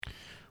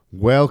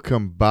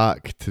Welcome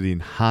back to the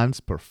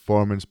Enhanced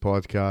Performance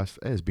Podcast.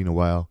 It has been a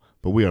while,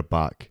 but we are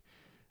back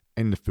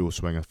in the full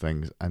swing of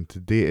things. And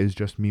today is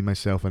just me,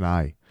 myself, and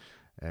I.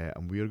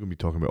 And we are going to be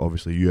talking about,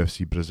 obviously,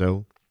 UFC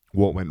Brazil.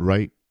 What went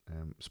right?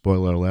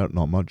 Spoiler alert,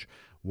 not much.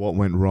 What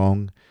went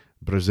wrong?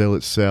 Brazil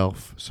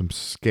itself. Some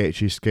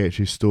sketchy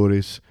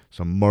stories.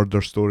 Some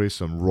murder stories.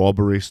 Some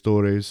robbery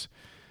stories.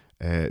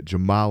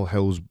 Johnny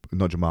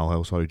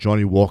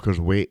Walker's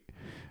weight.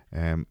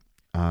 And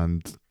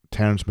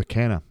Terence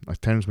McKenna. I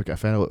fell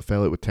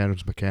out with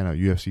Terence McKenna,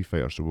 UFC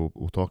fighter, so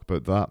we'll talk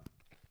about that.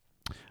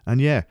 And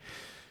yeah,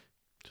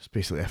 just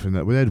basically everything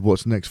that we did.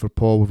 What's next for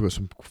Paul? We've got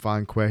some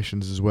fan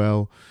questions as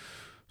well.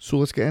 So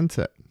let's get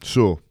into it.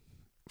 So,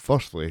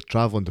 firstly,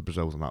 travelling to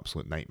Brazil is an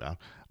absolute nightmare.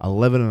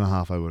 11 and a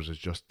half hours is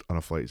just on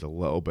a flight is a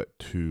little bit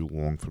too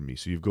long for me.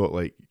 So you've got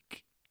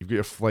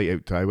your flight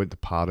out to, I went to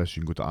Paris,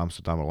 you can go to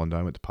Amsterdam or London,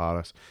 I went to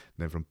Paris,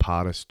 and then from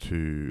Paris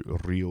to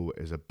Rio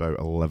is about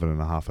 11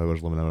 and a half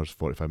hours, 11 hours,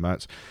 45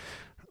 minutes.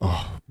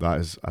 Oh, that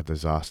is a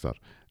disaster.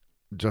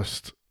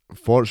 Just,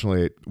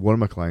 fortunately, one of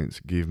my clients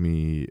gave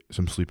me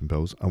some sleeping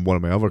pills, and one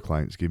of my other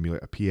clients gave me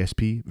like a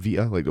PSP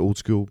Vita, like the old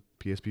school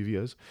PSP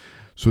Vitas,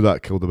 so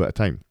that killed a bit of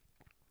time.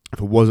 If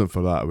it wasn't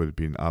for that, it would have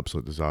been an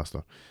absolute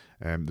disaster.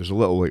 There's a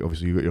little,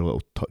 obviously you've got your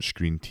little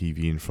touchscreen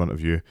TV in front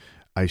of you.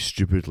 I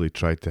stupidly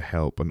tried to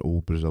help an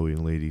old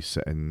Brazilian lady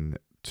sitting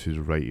to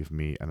the right of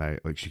me, and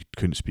she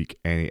couldn't speak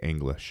any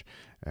English.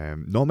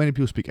 Not many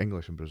people speak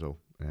English in Brazil,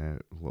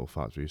 little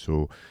fact for you,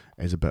 so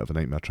it's a bit of a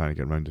nightmare trying to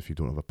get around if you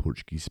don't have a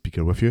Portuguese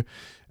speaker with you.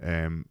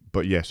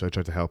 But yeah, so I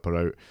tried to help her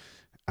out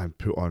and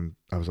put on,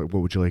 I was like,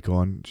 what would you like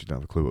on? She didn't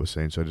have a clue what I was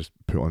saying, so I just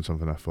put on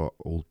something I thought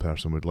old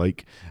person would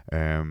like.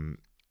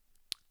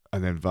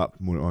 And then that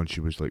moment on,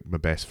 she was like my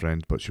best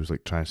friend, but she was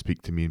like trying to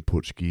speak to me in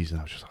Portuguese, and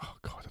I was just like, oh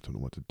God, I don't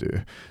know what to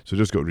do. So it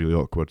just got really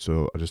awkward,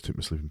 so I just took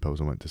my sleeping pills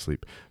and went to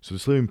sleep. So the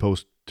sleeping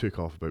pills took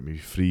off about maybe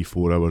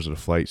 3-4 hours of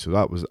the flight, so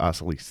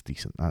that's at least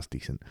decent. That's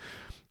decent.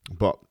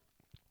 But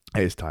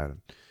it is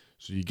tiring.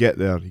 So you get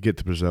there, you get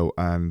to Brazil,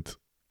 and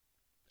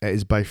it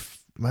is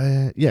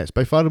it's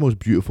by far the most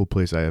beautiful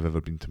place I have ever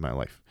been to in my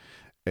life.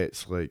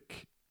 It's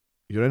like,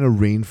 you're in a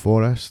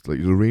rainforest, like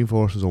the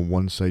rainforest is on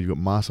one side, you've got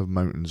massive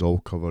mountains all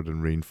covered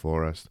in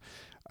rainforest,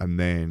 and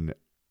then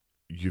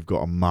you've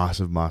got a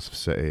massive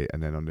city,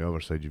 and then on the other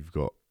side you've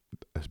got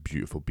this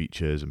beautiful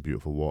beaches and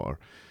beautiful water.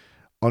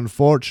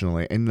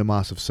 Unfortunately, in the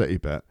massive city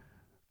bit,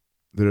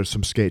 there are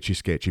some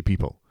sketchy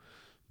people.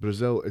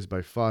 Brazil is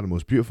by far the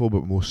most beautiful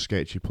but most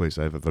sketchy place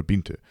I've ever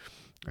been to.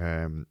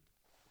 And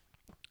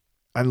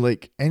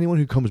like anyone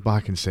who comes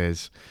back and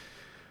says,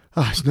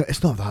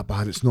 it's not that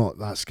bad, it's not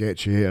that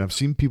sketchy, and I've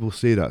seen people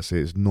say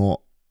it's not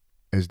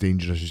as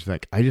dangerous as you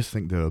think. I just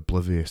think they're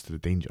oblivious to the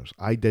dangers.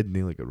 I did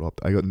nearly get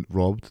robbed. I got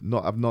robbed.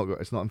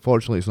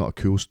 Unfortunately, it's not a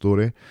cool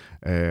story.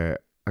 I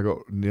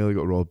nearly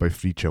got robbed by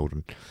 3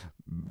 children.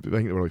 I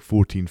think they were like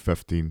 14,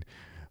 15.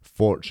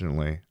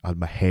 Fortunately, I had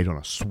my head on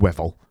a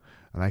swivel,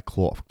 and I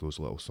clocked those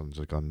little sons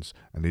of guns,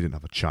 and they didn't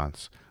have a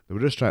chance. They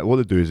were just trying, what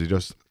they do is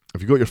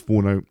if you got your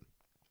phone out,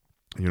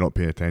 and you're not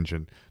paying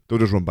attention, they'll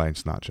just run by and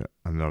snatch it,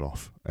 and they're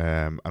off.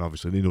 And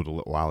obviously they know the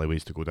little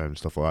alleyways to go down and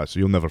stuff like that, so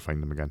you'll never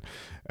find them again.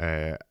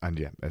 And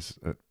yeah,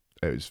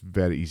 it's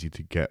very easy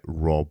to get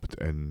robbed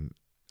in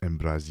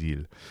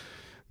Brazil.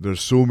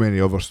 There's so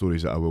many other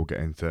stories that I will get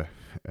into.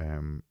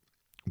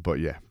 But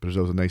yeah,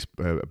 Brazil's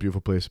a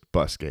beautiful place,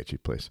 but a sketchy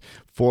place.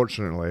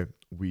 Fortunately,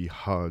 we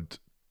had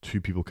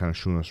 2 people kind of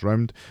showing us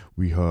around.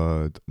 We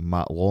had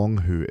Matt Long,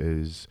 who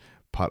is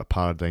part of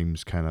Paradigm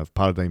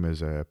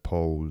is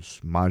Paul's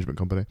management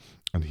company,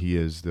 and he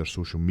is their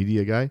social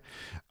media guy.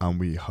 And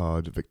we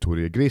had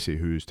Victoria Gracie,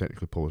 who's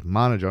technically Paul's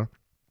manager,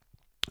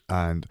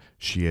 and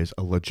she is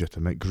a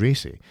legitimate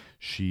Gracie.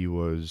 She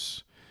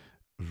was,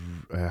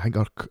 I think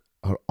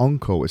her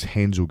uncle is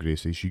Henzo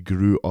Gracie. She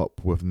grew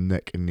up with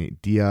Nick and Nate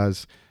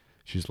Diaz.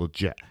 She's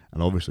legit,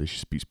 and obviously she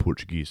speaks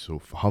Portuguese,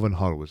 so having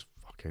her was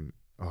fucking,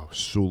 I was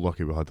so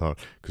lucky we had her,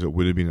 because it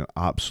would have been an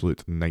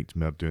absolute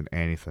nightmare doing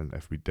anything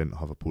if we didn't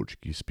have a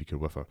Portuguese speaker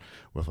with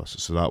us.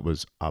 So that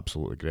was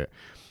absolutely great.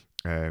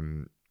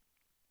 I'm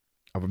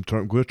going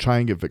to try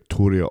and get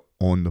Victoria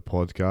on the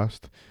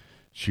podcast.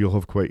 She'll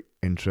have quite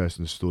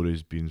interesting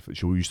stories.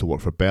 She used to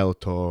work for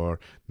Bellator,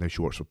 now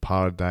she works for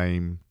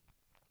Paradigm.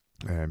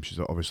 She's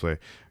obviously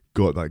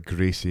got that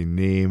Gracie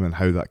name and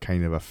how that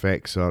kind of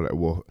affects her.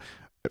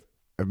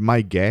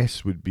 My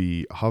guess would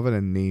be having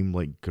a name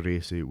like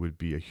Gracie would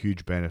be a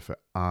huge benefit,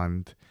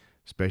 and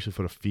especially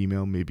for a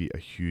female, maybe a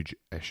huge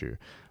issue.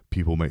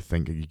 People might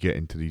think that you get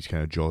into these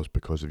kind of jobs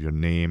because of your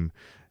name.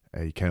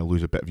 You kind of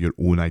lose a bit of your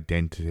own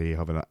identity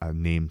having a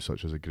name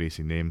such as a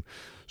Gracie name.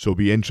 So it'll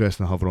be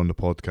interesting to have her on the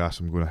podcast.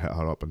 I'm going to hit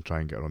her up and try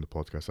and get her on the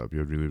podcast. That would be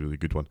a really, really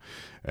good one.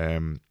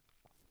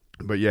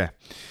 But yeah,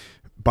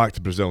 back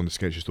to Brazil and the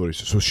sketchy stories.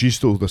 So she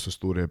told us a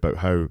story about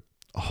how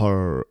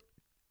her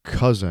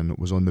cousin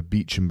was on the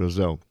beach in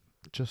Brazil,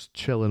 just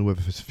chilling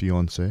with his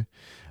fiance.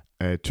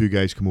 2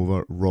 guys come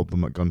over, rob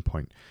them at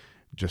gunpoint.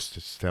 just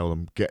to tell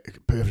them, put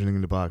everything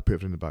in the bag, put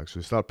everything in the bag. So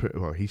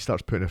he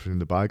starts putting everything in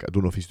the bag. I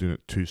don't know if he's doing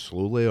it too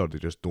slowly or they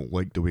just don't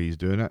like the way he's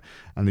doing it,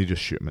 and they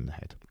just shoot him in the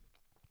head.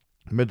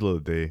 Middle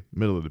of the day,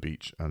 middle of the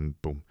beach,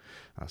 and boom,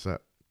 that's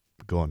it,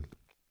 gone.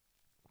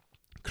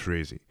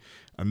 Crazy.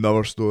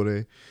 Another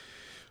story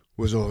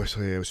was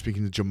obviously, I was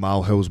speaking to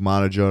Jamal Hill's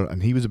manager,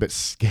 and he was a bit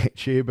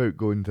sketchy about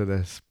going to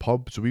this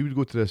pub. So we would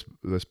go to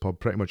this pub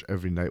pretty much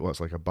every night. Well,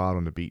 it's like a bar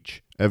on the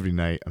beach every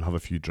night and have a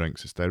few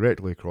drinks. It's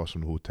directly across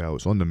from the hotel.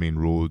 It's on the main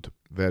road,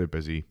 very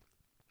busy,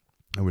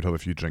 and we'd have a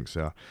few drinks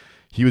there.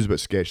 He was a bit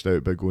sketched out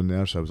about going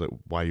there, so I was like,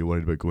 why are you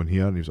worried about going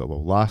here? And he was like,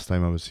 well, last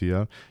time I was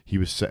here, he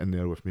was sitting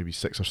there with maybe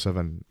 6 or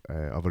 7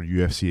 other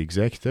UFC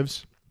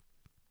executives,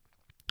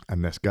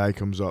 and this guy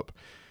comes up.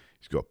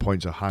 He's got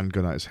points a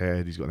handgun at his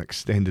head. He's got an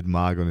extended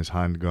mag on his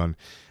handgun,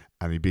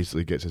 and he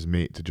basically gets his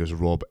mate to just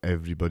rob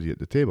everybody at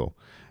the table.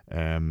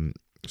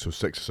 So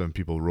 6 or 7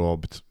 people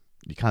robbed.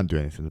 You can't do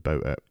anything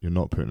about it. You're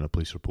not putting a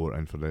police report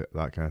in for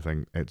that kind of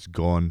thing. It's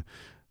gone.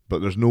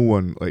 But there's no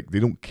one, like, they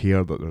don't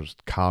care that there's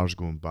cars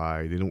going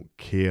by. They don't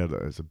care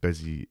that it's a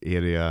busy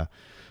area.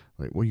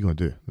 Like, what are you going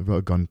to do? They've got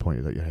a gun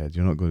pointed at your head.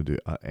 You're not going to do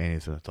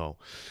anything at all.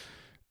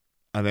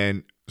 And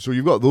then, so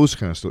you've got those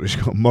kind of stories.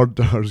 You've got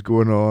murders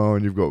going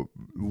on. You've got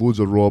loads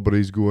of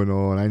robberies going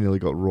on. I nearly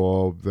got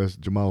robbed. This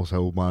Jamal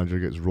Hill manager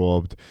gets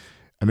robbed.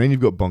 And then you've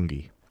got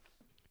Bungie.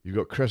 You've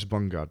got Chris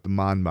Bungard, the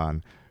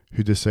man,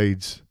 who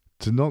decides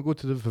to not go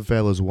to the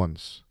favelas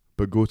once,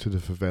 but go to the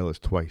favelas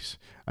twice.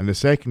 And the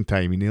second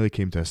time, he nearly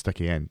came to a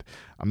sticky end.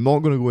 I'm not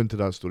going to go into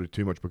that story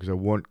too much because I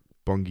want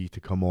Bungie to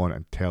come on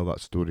and tell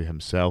that story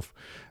himself.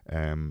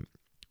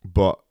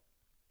 But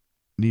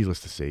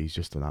needless to say, he's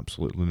just an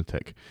absolute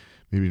lunatic.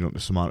 Maybe not the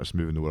smartest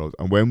move in the world.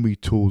 And when we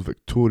told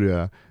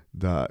Victoria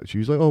that, she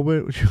was like,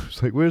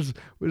 where's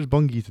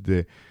Bungie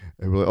today?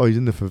 And we're like, oh, he's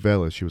in the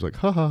favelas. She was like,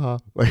 ha ha ha.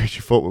 Like,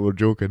 she thought we were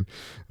joking.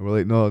 And we're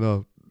like,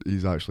 no,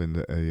 he's actually in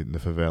the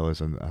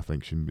favelas. And I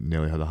think she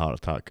nearly had a heart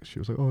attack. She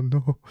was like, oh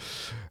no.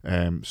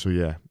 So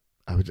yeah,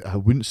 I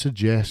wouldn't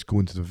suggest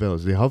going to the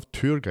favelas. They have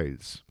tour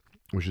guides,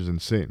 which is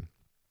insane.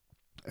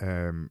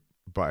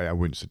 But I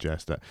wouldn't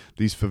suggest it.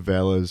 These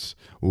favelas,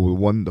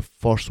 the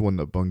first one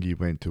that Bungie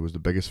went to was the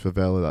biggest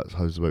favela that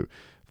has about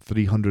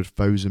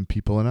 300,000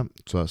 people in it.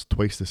 So that's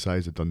twice the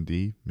size of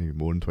Dundee, maybe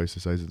more than twice the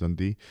size of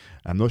Dundee.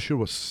 I'm not sure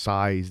what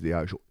size the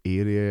actual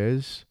area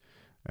is,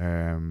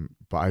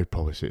 but I'd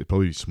probably say it's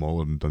probably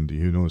smaller than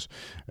Dundee. Who knows?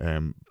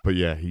 But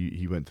yeah,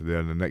 he went to there,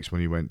 and the next one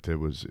he went to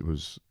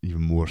was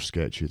even more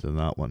sketchy than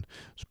that one.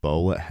 But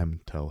I'll let him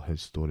tell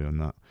his story on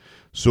that.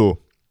 So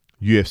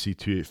UFC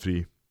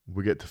 283.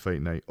 We get to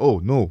fight night. Oh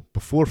no,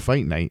 before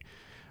fight night,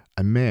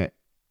 I met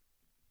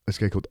this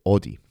guy called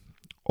Audie.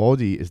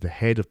 Audie is the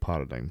head of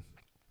Paradigm,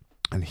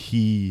 and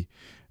he's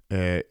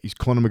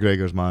Conor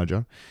McGregor's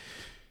manager.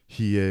 I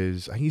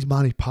think he's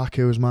Manny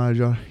Pacquiao's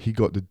manager. He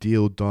got the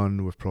deal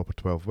done with Proper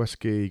 12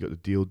 Whiskey. He got the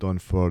deal done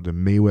for the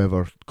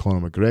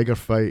Mayweather-Conor McGregor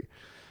fight.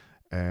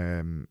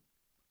 And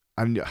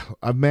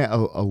I've met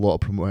a lot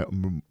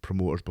of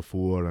promoters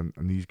before and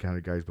these kind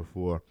of guys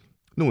before.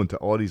 No one to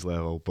Audie's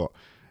level, but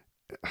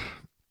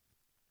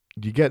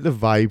you get the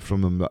vibe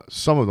from them that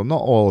some of them, not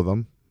all of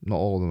them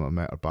I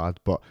met are bad,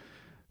 but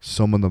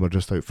some of them are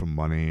just out for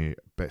money, a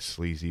bit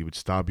sleazy, would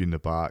stab you in the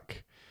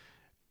back,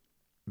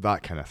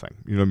 that kind of thing.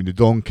 You know what I mean? The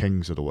Don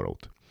Kings of the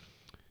world.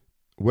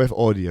 With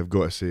Audie, I've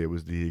got to say, it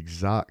was the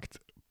exact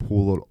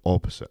polar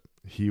opposite.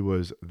 He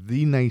was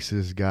the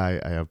nicest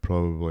guy I have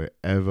probably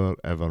ever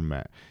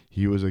met.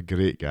 He was a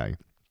great guy.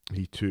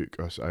 He took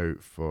us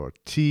out for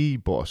tea,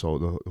 bought us all,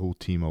 the whole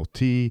team all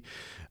tea.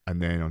 And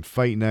then on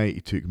fight night,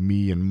 he took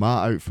me and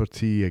Matt out for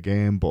tea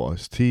again, bought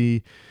us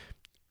tea.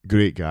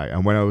 Great guy.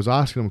 And when I was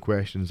asking him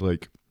questions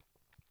like,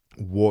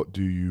 what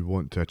do you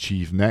want to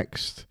achieve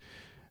next?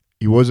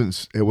 It was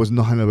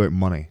nothing about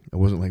money. It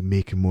wasn't like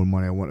making more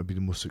money. I want to be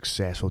the most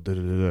successful.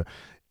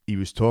 He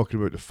was talking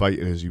about the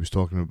fighters. He was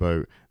talking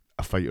about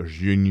a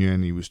fighters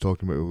union. He was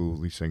talking about all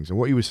these things. And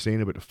what he was saying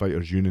about the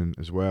fighters union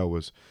as well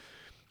was,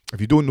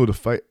 if you don't know,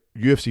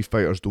 UFC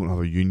fighters don't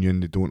have a union,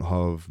 they don't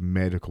have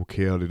medical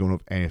care, they don't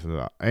have anything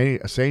like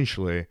that.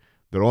 Essentially,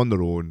 they're on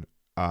their own,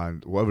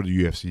 and whatever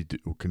the UFC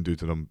can do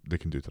to them, they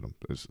can do to them.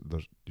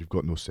 You've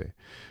got no say.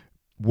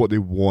 What they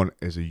want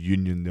is a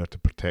union there to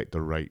protect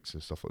their rights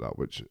and stuff like that,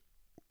 which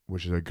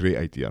is a great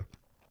idea.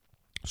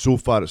 So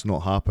far, it's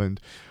not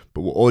happened,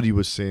 but what Audie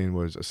was saying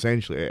was,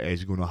 essentially, it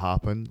is going to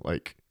happen.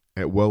 Like,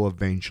 it will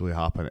eventually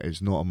happen.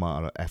 It's not a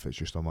matter of if, it's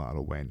just a matter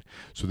of when.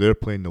 So they're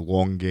playing the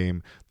long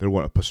game. They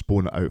want to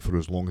postpone it out for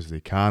as long as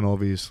they can,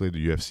 obviously,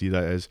 the UFC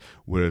that is,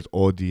 whereas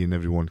Audie and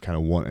everyone kind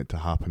of want it to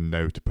happen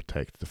now to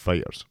protect the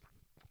fighters.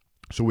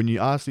 So when you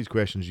ask these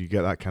questions, you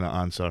get that kind of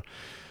answer.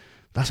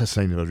 That's a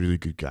sign of a really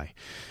good guy.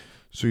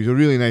 So he's a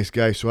really nice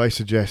guy. So I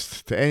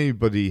suggest to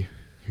anybody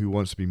who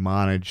wants to be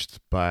managed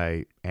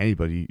by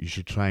anybody, you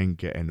should try and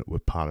get in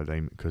with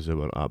Paradigm because they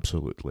were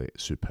absolutely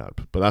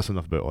superb. But that's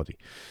enough about Audie.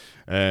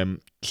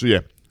 So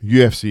yeah,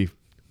 UFC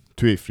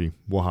 283,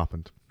 what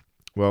happened?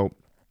 Well,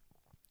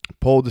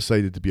 Paul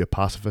decided to be a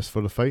pacifist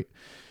for the fight.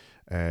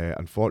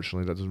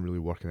 Unfortunately, that doesn't really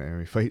work in an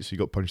MMA fight, so he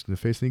got punched in the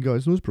face and he got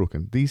his nose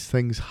broken. These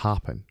things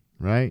happen,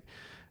 right?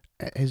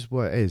 It is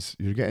what it is.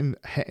 You're getting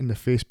hit in the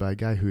face by a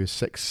guy who is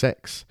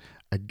 6'6",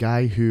 a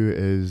guy who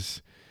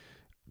is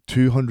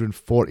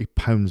 240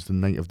 pounds the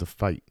night of the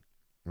fight,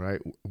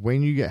 right?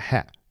 When you get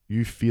hit,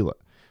 you feel it.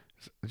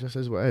 It just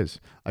is what it is.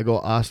 I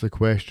got asked the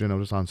question, I'll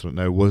just answer it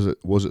now. Was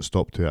it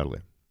stopped too early?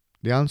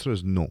 The answer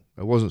is no.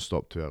 It wasn't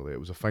stopped too early. It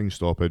was a fine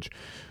stoppage.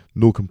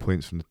 No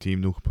complaints from the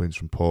team, no complaints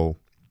from Paul.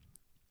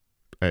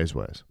 It is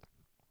what it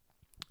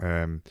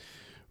is.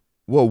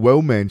 What I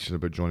will mention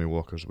about Johnny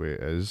Walker's weight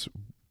is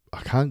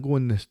I can't go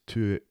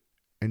into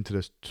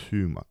this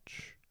too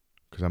much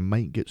because I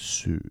might get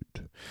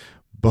sued.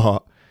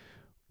 But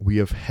we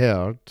have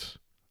heard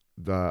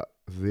that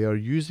they are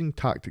using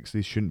tactics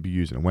they shouldn't be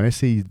using. And when I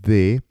say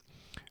they,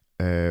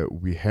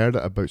 we heard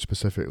it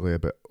specifically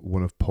about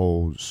one of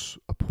Paul's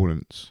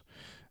opponents,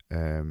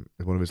 one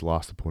of his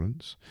last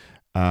opponents,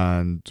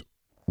 and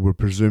we're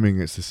presuming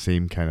it's the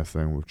same kind of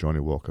thing with Johnny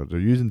Walker. They're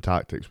using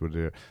tactics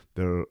where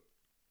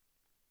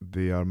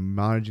they are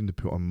managing to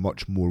put on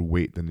much more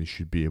weight than they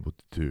should be able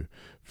to do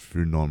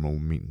through normal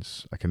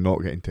means. I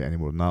cannot get into it any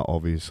more than that,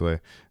 obviously.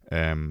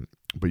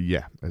 But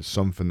yeah, it's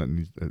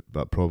something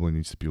that probably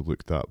needs to be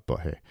looked at. But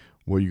hey,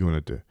 what are you going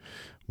to do?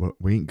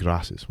 We ain't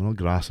grasses. We're not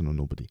grassing on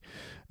nobody.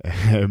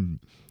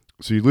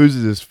 So he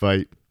loses his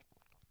fight.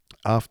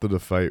 After the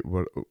fight,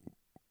 we're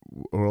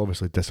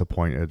obviously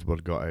disappointed. We're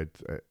gutted.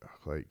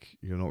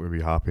 You're not going to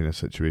be happy in a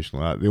situation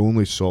like that. The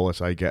only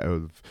solace I get out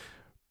of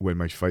when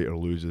my fighter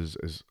loses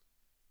is,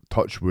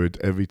 touch wood,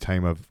 every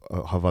time I've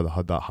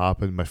had that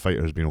happen, my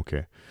fighter has been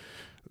okay.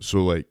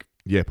 So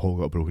yeah, Paul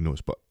got a broken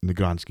nose, but in the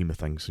grand scheme of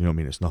things, you know what I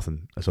mean, it's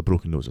nothing. It's a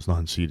broken nose. It's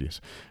nothing serious.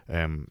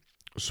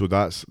 So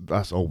that's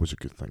always a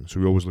good thing. So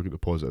we always look at the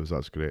positives.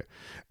 That's great.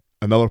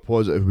 Another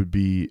positive would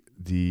be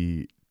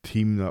the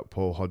team that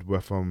Paul had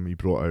with him. He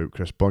brought out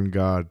Chris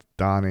Bungard,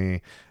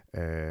 Danny,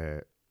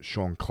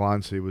 Sean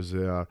Clancy was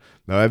there.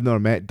 Now, I've never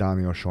met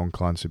Danny or Sean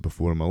Clancy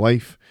before in my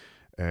life.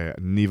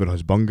 Neither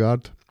has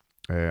Bungard.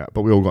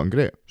 But we all got on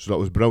great. So that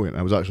was brilliant.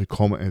 I was actually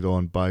commented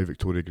on by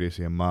Victoria,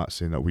 Gracie and Matt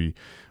saying that we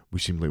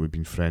seemed like we'd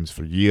been friends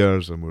for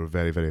years and we're a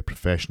very, very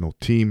professional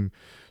team.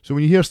 So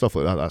when you hear stuff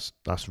like that,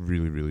 that's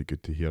really, really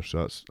good to hear.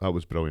 So that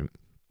was brilliant.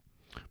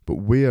 But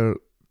where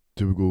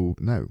do we go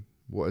now?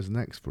 What is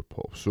next for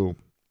Paul? So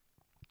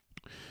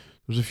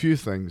there's a few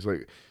things.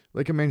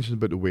 Like I mentioned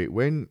about the weight.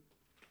 When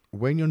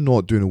you're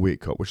not doing a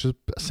weight cut, which is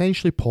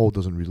essentially Paul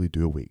doesn't really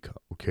do a weight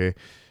cut, okay?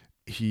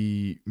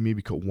 He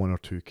maybe cut 1 or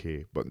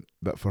 2k, but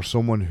that for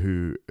someone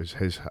who is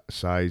his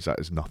size, that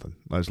is nothing.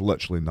 That is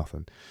literally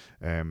nothing.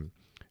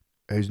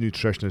 His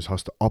nutritionist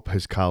has to up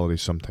his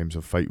calories sometimes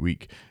a fight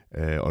week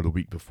or the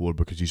week before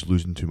because he's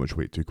losing too much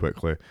weight too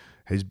quickly.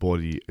 His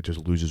body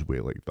just loses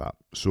weight like that.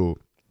 So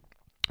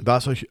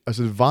that's an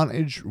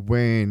advantage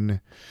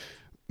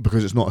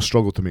because it's not a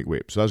struggle to make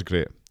weight. So that's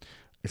great.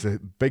 It's a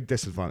big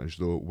disadvantage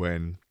though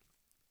when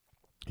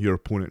your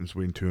opponent is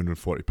weighing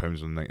 240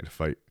 pounds on the night of the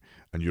fight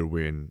and you're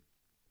weighing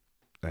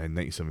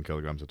 97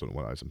 kilograms. I don't know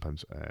what that is in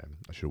pounds.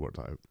 I should have worked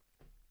that out.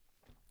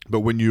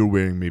 But when you're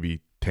weighing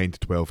maybe 10 to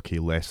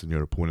 12k less than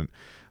your opponent,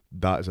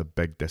 that is a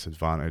big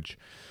disadvantage,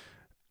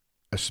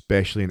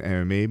 especially in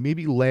MMA.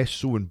 Maybe less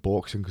so in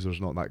boxing because there's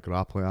not that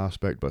grappling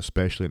aspect, but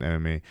especially in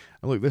MMA.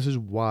 And look, this is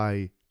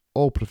why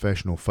all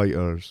professional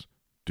fighters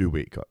do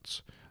weight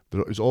cuts.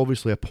 There is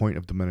obviously a point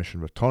of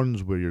diminishing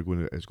returns where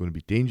it's going to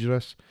be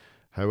dangerous.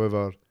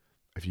 However,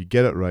 if you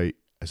get it right,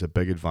 it's a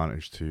big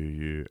advantage to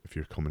you if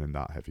you're coming in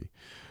that heavy.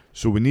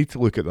 So we need to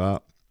look at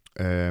that.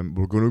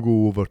 We're going to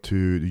go over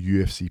to the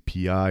UFC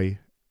PI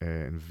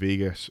in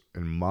Vegas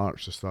in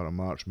March, the start of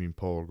March. Me and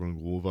Paul are going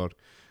to go over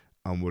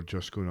and we're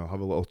just going to have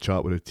a little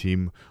chat with the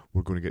team.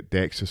 We're going to get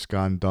DEXA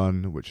scan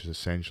done, which is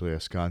essentially a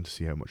scan to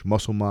see how much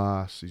muscle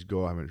mass he's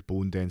got, how much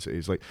bone density.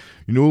 It's like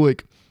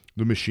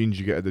the machines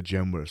you get at the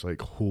gym where it's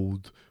like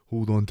hold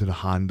on to the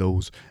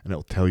handles and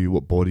it'll tell you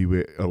what body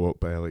weight or what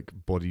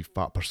body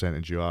fat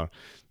percentage you are.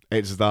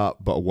 It's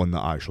that, but one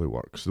that actually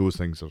works. Those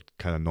things are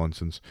kind of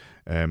nonsense,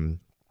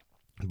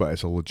 but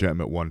it's a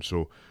legitimate one.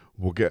 So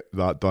we'll get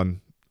that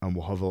done, and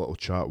we'll have a little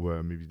chat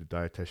with maybe the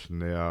dietitian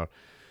there,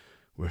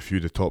 with a few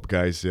of the top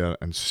guys there,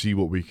 and see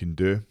what we can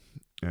do.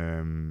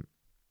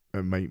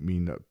 It might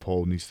mean that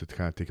Paul needs to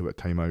kind of take a bit of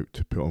time out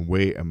to put on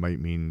weight. It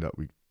might mean that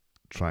we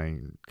try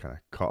and kind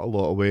of cut a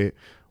lot of weight.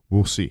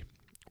 We'll see.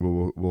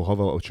 We'll have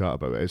a little chat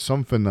about it. It's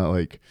something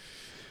that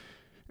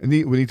we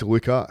need to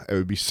look at. It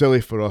would be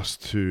silly for us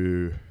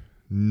to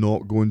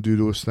not go and do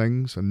those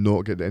things and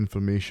not get the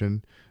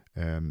information.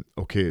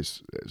 Okay,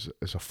 it's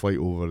a flight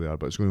over there,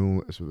 but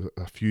it's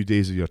a few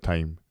days of your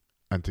time,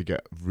 and to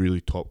get really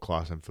top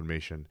class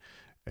information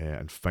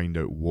and find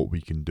out what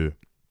we can do.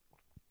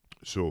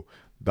 So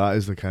that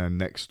is the kind of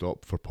next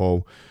stop for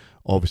Paul.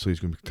 Obviously, he's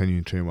going to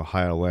continue to train at a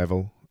higher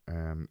level.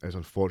 It's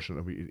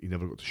unfortunate that he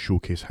never got to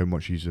showcase how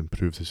much he's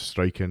improved his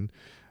striking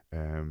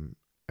in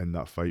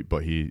that fight,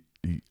 but he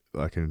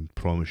I can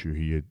promise you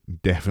he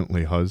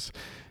definitely has.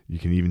 You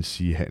can even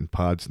see hitting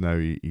pads now.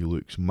 He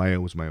looks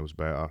miles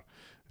better.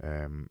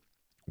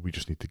 we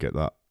just need to get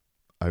that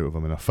out of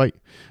him in a fight,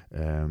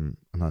 and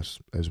that's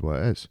is what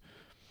it is.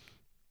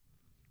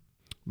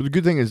 But the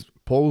good thing is,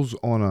 Paul's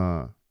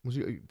on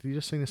did he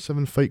just sign a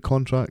 7-fight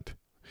contract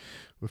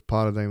with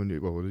Paradigm,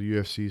 with the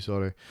UFC,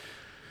 sorry.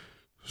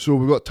 So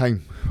we've got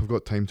time. We've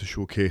got time to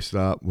showcase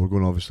that. We're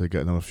going to obviously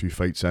get another few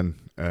fights in.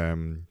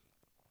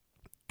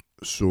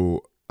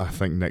 So I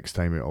think next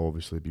time it'll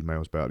obviously be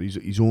miles better.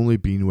 He's only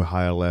been with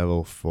higher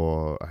level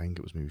for, I think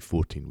it was maybe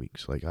 14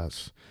 weeks. Like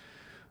that's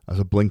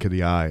a blink of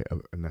the eye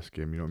in this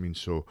game, you know what I mean?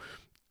 So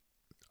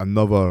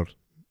another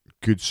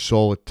good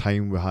solid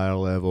time with higher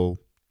level,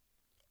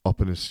 up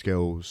in his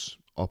skills,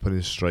 up in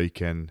his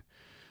striking.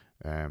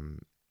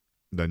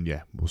 Then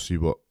yeah, we'll see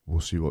what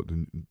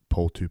the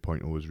Paul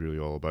 2.0 is really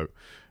all about.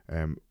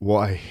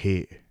 What I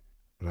hate,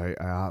 right,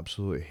 I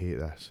absolutely hate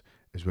this,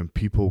 is when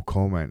people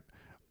comment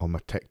on my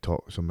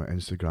TikToks, on my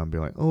Instagram, be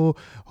like, "Oh,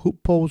 I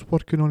hope Paul's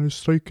working on his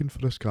striking for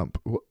this camp."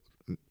 What?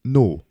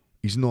 No,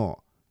 he's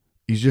not.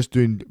 He's just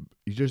doing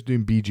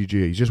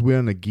BJJ. He's just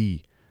wearing a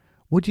gi.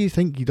 What do you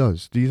think he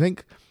does? Do you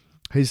think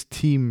his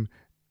team,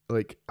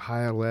 like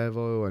higher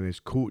level, and his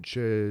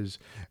coaches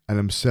and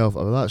himself,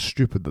 are that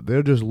stupid that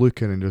they're just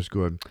looking and just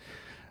going,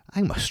 "I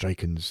think my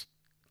striking's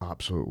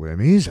absolutely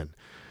amazing.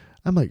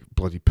 I'm like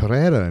bloody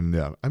Pereira in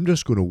there. I'm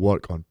just going to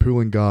work on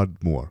pulling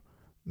guard more."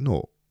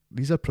 No,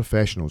 these are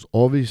professionals.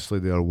 Obviously,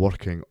 they are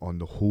working on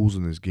the holes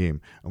in his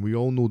game, and we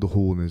all know the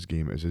hole in his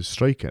game is his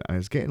striking, and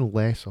it's getting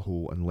less a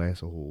hole and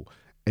less a hole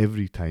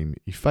every time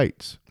he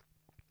fights.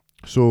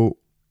 So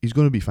he's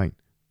going to be fine.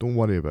 Don't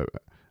worry about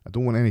it. I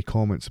don't want any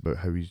comments about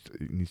how he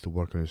needs to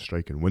work on his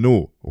striking. We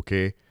know,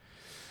 okay?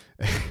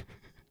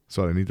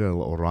 Sorry, I needed a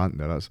little rant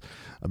there.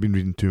 I've been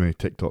reading too many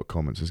TikTok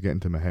comments. It's getting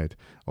to my head.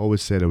 I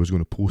always said I was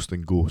going to post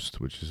and ghost,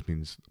 which just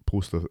means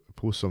post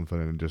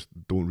something and just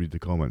don't read the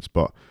comments.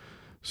 But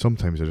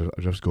sometimes I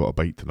just got a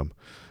bite to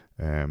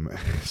them.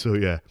 So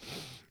yeah.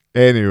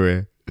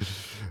 Anyway,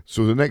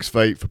 so the next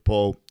fight for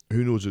Paul,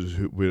 who knows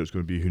where it's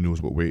going to be? Who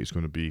knows what weight it's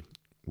going to be?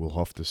 We'll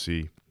have to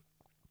see.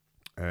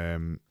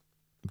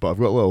 But I've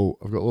got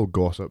a little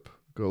gossip.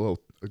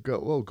 I've got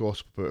a little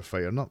gossip about a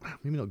fighter.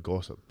 Maybe not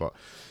gossip, but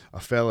I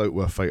fell out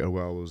with a fighter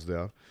while I was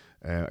there.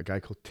 A guy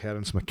called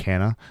Terence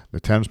McKenna. Now,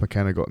 Terence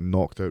McKenna got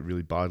knocked out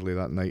really badly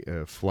that night,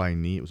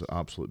 flying knee. It was an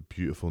absolute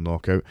beautiful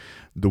knockout.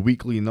 The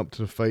week leading up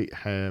to the fight,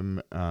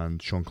 him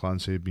and Sean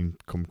Clancy had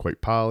become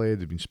quite pally.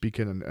 They'd been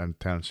speaking, and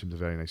Terence seemed a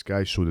very nice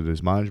guy. So did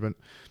his management.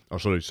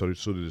 So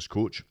did his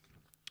coach.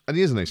 And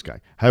he is a nice guy.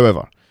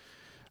 However,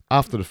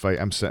 after the fight,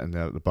 I'm sitting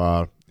there at the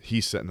bar.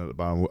 He's sitting at the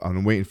bar, and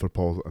I'm waiting for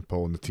Paul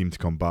and the team to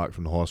come back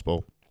from the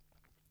hospital.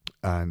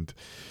 And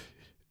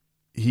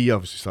he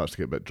obviously starts to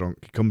get a bit drunk.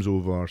 He comes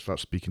over,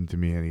 starts speaking to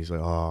me, and he's like,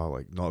 "Oh,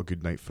 like not a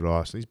good night for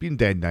us." And he's been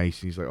dead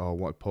nice. And he's like, "Oh, I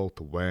want Paul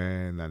to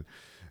win." And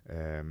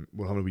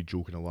we're having a wee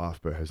joke and a laugh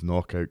about his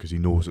knockout because he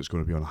knows it's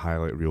going to be on a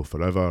highlight reel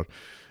forever.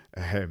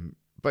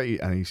 But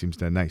he seems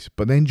dead nice.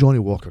 But then Johnny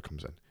Walker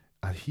comes in,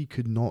 and he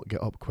could not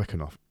get up quick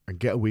enough and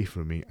get away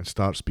from me and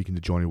start speaking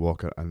to Johnny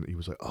Walker. And he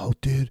was like, "Oh,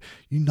 dude,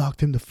 you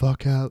knocked him the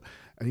fuck out."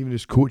 And even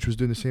his coach was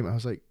doing the same. I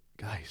was like,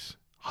 guys,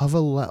 have a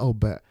little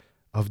bit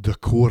of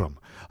decorum.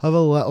 Have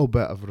a little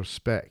bit of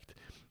respect.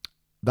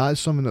 That is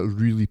something that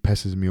really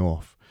pisses me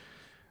off.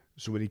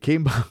 So when he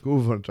came back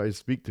over and tried to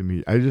speak to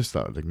me, I just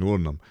started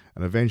ignoring him.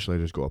 And eventually I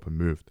just got up and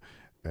moved.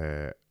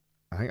 I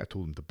think I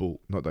told him to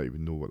bolt. Not that he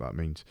would know what that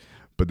means.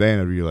 But then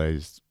I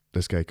realised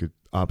this guy could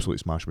absolutely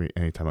smash me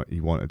anytime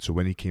he wanted. So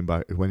when he came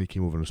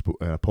over and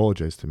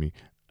apologised to me,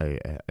 I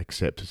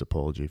accepted his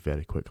apology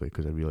very quickly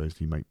because I realised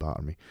he might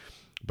batter me.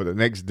 But the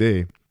next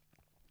day,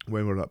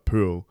 when we were at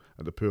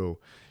the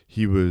pool,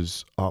 he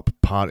was up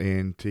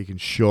partying, taking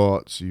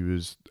shots. He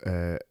was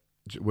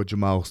with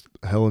Jamal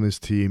Hill and his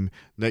team.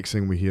 Next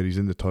thing we hear, he's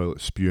in the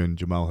toilet spewing.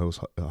 Jamal Hill's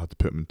had to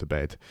put him to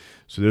bed.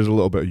 So there's a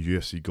little bit of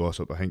UFC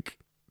gossip. I think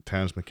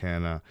Terence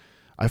McKenna,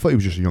 I thought he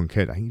was just a young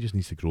kid. I think he just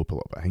needs to grow up a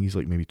little bit. I think he's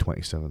like maybe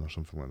 27 or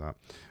something like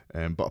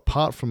that. But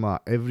apart from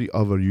that, every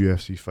other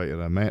UFC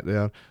fighter I met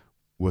there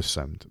was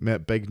sound.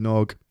 Met Big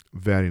Nog,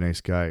 very nice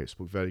guy,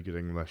 spoke very good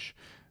English.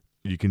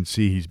 You can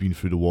see he's been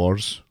through the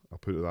wars, I'll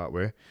put it that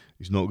way.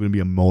 He's not going to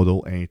be a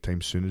model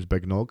anytime soon as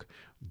Big Nog,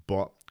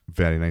 but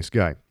very nice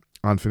guy.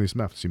 Anthony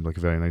Smith seemed like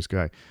a very nice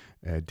guy.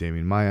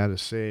 Damien Maya, the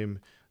same.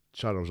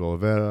 Charles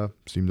Oliveira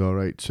seemed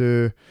alright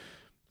too.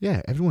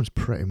 Yeah, everyone's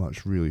pretty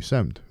much really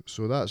sound.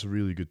 So that's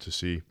really good to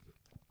see.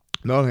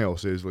 Another thing I'll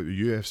say is like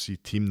the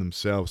UFC team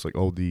themselves, like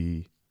all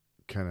the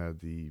kind of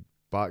the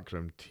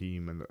background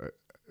team and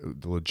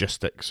the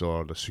logistics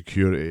or the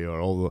security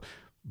or all the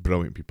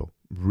brilliant people.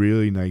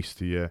 Really nice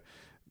to you.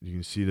 You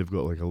can see they've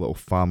got like a little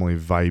family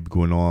vibe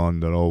going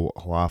on. They're all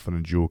laughing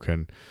and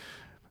joking.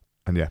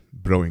 And yeah,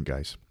 brilliant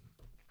guys.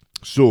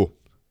 So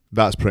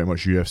that's pretty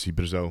much UFC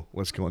Brazil.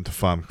 Let's get on to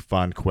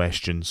fan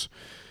questions.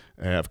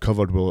 I've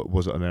covered,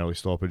 was it an early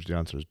stoppage? The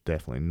answer is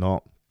definitely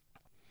not.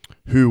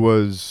 Who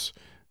was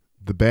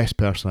the best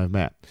person I've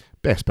met?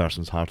 Best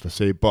person's hard to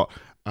say, but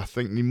I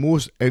think the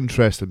most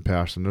interesting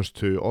person, there's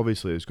two.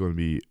 Obviously, it's going to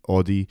be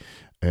Audie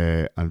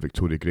and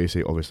Victoria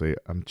Gracie. Obviously,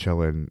 I'm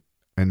chilling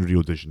in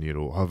Rio de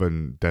Janeiro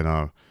having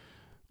dinner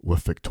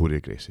with Victoria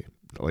Gracie.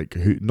 Like,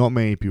 not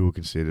many people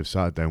can say they've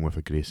sat down with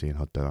a Gracie and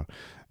had dinner.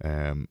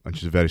 And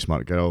she's a very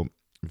smart girl,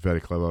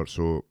 very clever.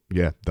 So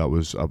yeah, I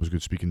was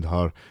good speaking to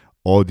her.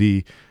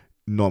 Audie,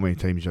 not many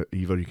times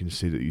either you can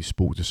say that you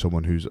spoke to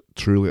someone who's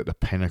truly at the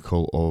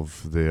pinnacle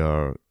of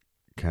their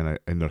kind of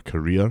in their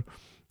career.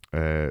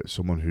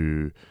 Someone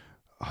who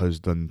has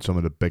done some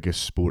of the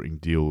biggest sporting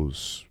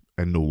deals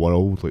in the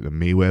world, like the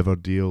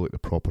Mayweather deal, like the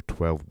Proper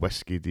 12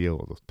 whiskey deal,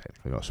 although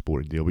technically not a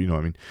sporting deal, but you know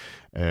what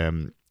I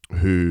mean.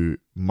 Who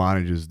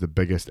manages the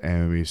biggest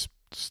MMA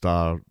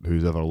star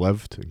who's ever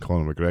lived, in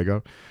Conor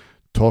McGregor.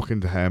 Talking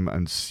to him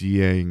and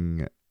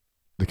seeing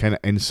the kind of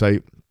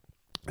insight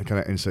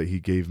he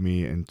gave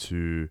me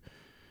into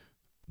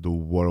the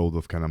world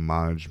of kind of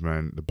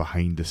management, the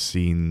behind the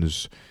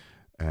scenes.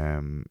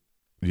 That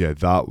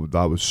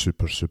was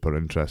super, super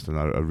interesting.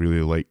 I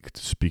really liked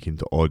speaking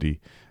to Audie,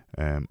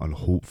 and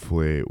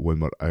hopefully when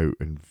we're out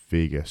in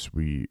Vegas,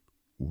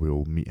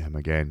 we'll meet him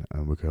again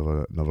and we can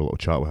have another little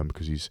chat with him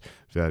because he's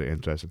very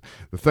interesting.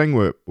 The thing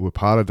with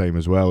Paradigm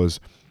as well is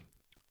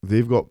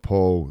they've got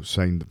Paul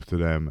signed to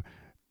them,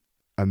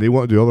 and they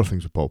want to do other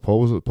things with Paul.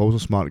 Paul's a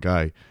smart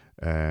guy.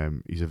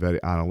 He's a very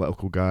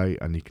analytical guy,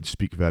 and he can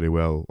speak very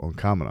well on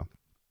camera.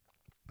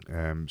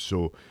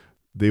 So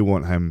they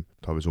want him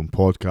to have his own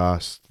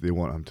podcast. They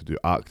want him to do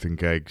acting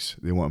gigs.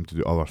 They want him to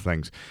do other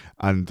things.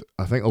 And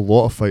I think a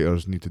lot of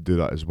fighters need to do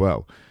that as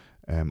well.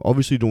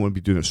 Obviously, you don't want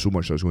to be doing it so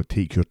much that it's going to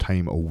take your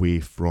time away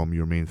from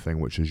your main thing,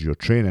 which is your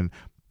training.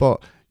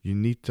 But you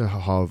need to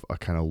have a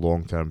kind of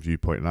long-term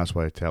viewpoint. And that's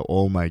why I tell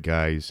all my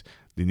guys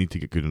they need to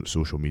get good on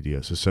social media.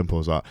 It's as simple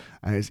as that.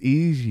 And it's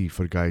easy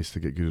for guys to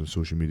get good on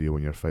social media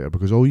when you're a fighter,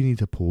 because all you need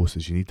to post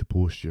is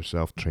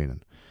yourself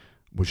training,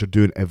 which you're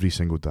doing every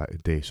single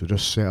day. So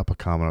just set up a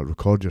camera,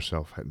 record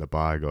yourself hitting the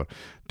bag or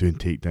doing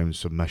takedowns,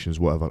 submissions,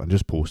 whatever, and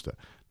just post it.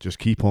 Just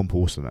keep on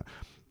posting it.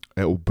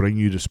 It'll bring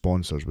you the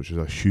sponsors, which is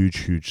a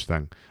huge, huge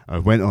thing. I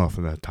went off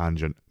on a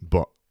tangent,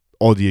 but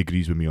Audie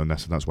agrees with me on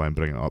this, and that's why I'm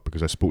bringing it up,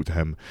 because I spoke to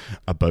him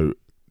about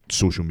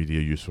social media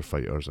use for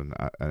fighters, and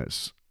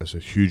it's a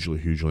hugely,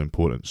 hugely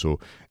important. So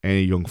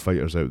any young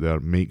fighters out there,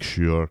 make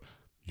sure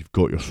you've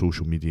got your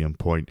social media on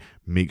point.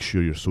 Make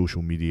sure your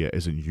social media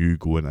isn't you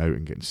going out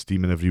and getting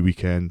steaming every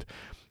weekend.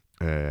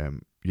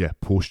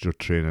 Post your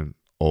training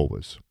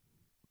always.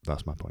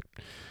 That's my point.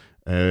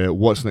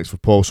 What's next for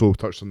Paul? So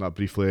touched on that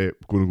briefly. We're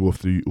going to go over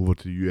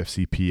to the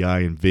UFC PI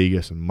in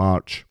Vegas in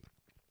March.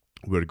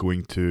 We're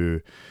going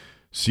to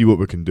see what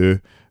we can do,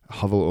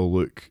 have a little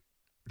look,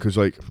 because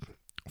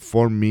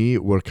for me,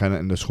 we're kind of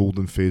in this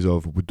holding phase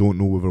of we don't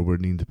know whether we're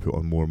needing to put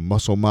on more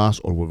muscle mass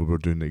or whether we're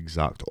doing the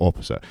exact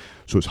opposite.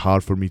 So it's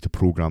hard for me to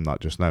program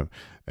that just now.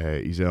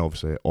 He's in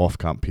obviously off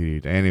camp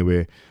period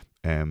anyway,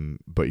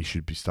 but he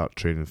should start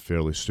training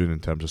fairly soon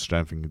in terms of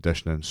strength and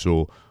conditioning.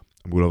 So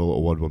I'm going to have a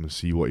little word with him and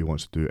see what he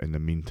wants to do in the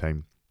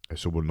meantime,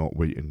 so we're not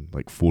waiting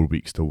 4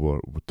 weeks till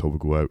we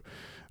go out.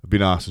 I've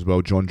been asked as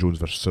well, John Jones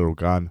versus Cyril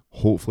Gane.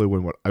 Hopefully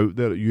when we're out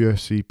there at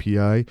UFC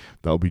PI,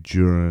 that'll be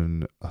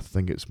during, I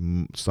think it's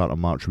start of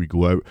March we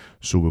go out,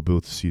 so we'll be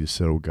able to see the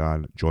Cyril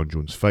Gane John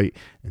Jones fight.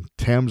 In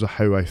terms of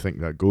how I think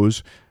that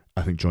goes,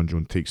 I think John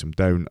Jones takes him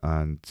down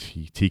and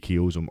he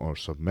TKOs him or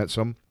submits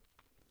him.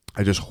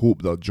 I just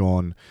hope that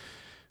John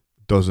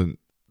doesn't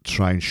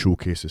try and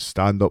showcase his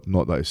stand-up.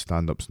 Not that his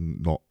stand-up's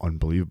not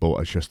unbelievable,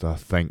 it's just I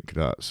think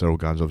that Cyril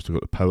Gane's obviously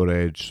got the power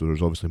edge, so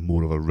there's obviously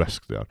more of a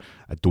risk there.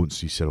 I don't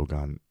see Cyril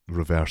Gane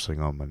reversing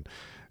him and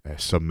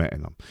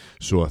submitting him,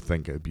 so I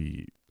think it'd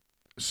be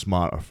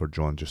smarter for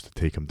John just to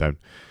take him down.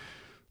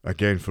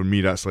 Again, for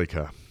me, that's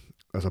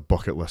a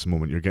bucket list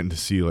moment. You're getting to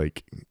see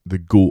the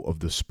GOAT of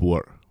the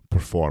sport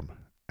perform.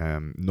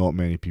 Not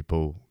many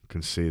people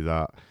can say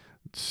that.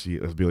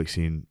 It'd be like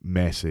seeing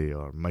Messi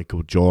or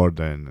Michael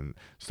Jordan and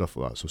stuff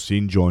like that. So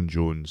seeing John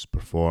Jones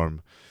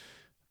perform,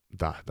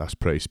 that's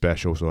pretty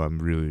special. So I'm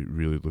really,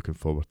 really looking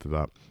forward to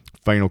that.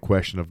 Final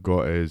question I've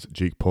got is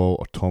Jake Paul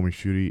or Tommy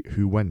Fury,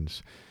 who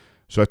wins?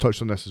 So I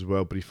touched on this as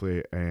well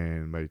briefly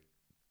in my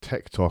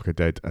TikTok I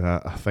did, and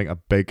I think a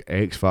big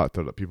X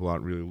factor that people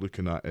aren't really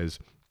looking at is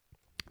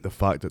the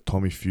fact that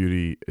Tommy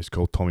Fury is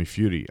called Tommy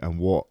Fury, and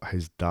what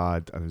his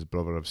dad and his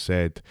brother have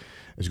said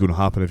is going to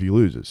happen if he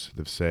loses.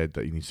 They've said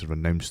that he needs to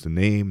renounce the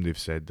name. They've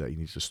said that he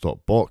needs to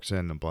stop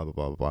boxing and blah, blah,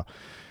 blah, blah, blah.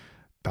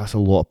 That's a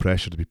lot of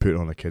pressure to be put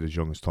on a kid as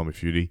young as Tommy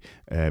Fury,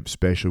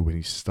 especially when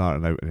he's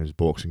starting out in his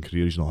boxing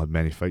career. He's not had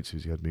many fights.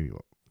 He's had maybe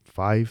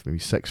 5, maybe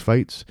 6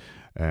 fights.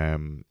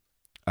 And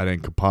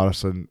in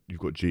comparison, you've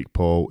got Jake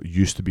Paul,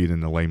 used to being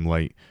in the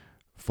limelight,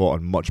 fought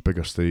on much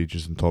bigger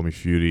stages than Tommy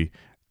Fury.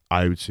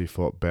 I would say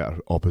fought better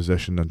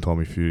opposition than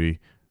Tommy Fury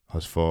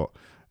has fought.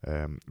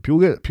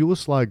 People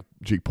slag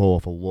Jake Paul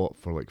off a lot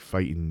for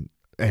fighting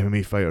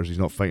MMA fighters. He's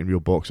not fighting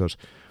real boxers.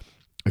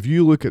 If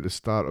you look at the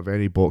start of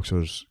any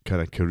boxer's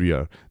kind of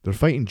career, they're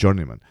fighting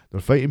journeymen. They're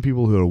fighting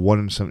people who are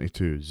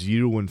 1-72,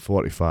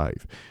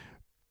 0-45.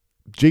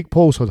 Jake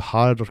Paul's had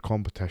harder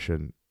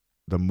competition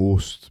than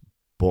most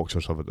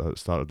boxers have at the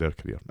start of their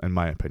career, in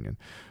my opinion.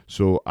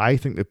 So I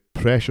think the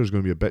pressure is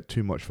going to be a bit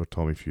too much for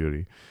Tommy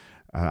Fury.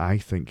 and I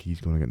think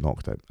he's going to get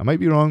knocked out. I might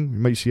be wrong. You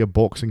might see a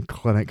boxing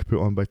clinic put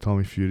on by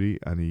Tommy Fury,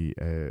 and he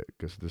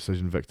gets a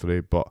decision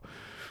victory, but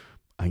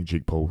I think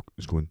Jake Paul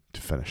is going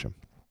to finish him.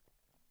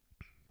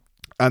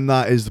 And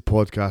that is the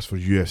podcast for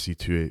UFC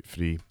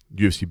 283,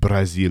 UFC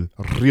Brazil,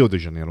 Rio de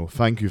Janeiro.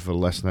 Thank you for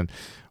listening.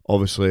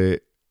 Obviously,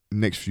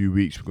 next few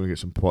weeks we're going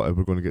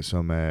to get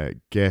some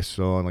guests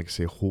on. Like I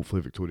say,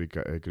 hopefully Victoria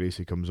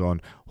Gracie comes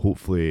on.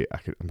 Hopefully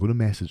I'm going to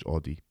message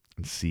Audie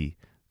and see.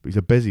 But he's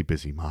a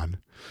busy man.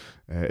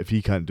 If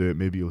he can't do it,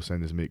 maybe he'll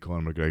send his mate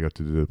Conor McGregor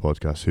to do the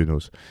podcast. Who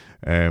knows?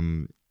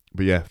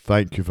 But yeah,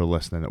 thank you for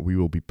listening. We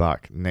will be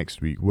back next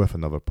week with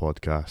another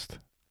podcast.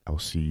 I'll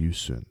see you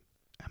soon.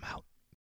 I'm out.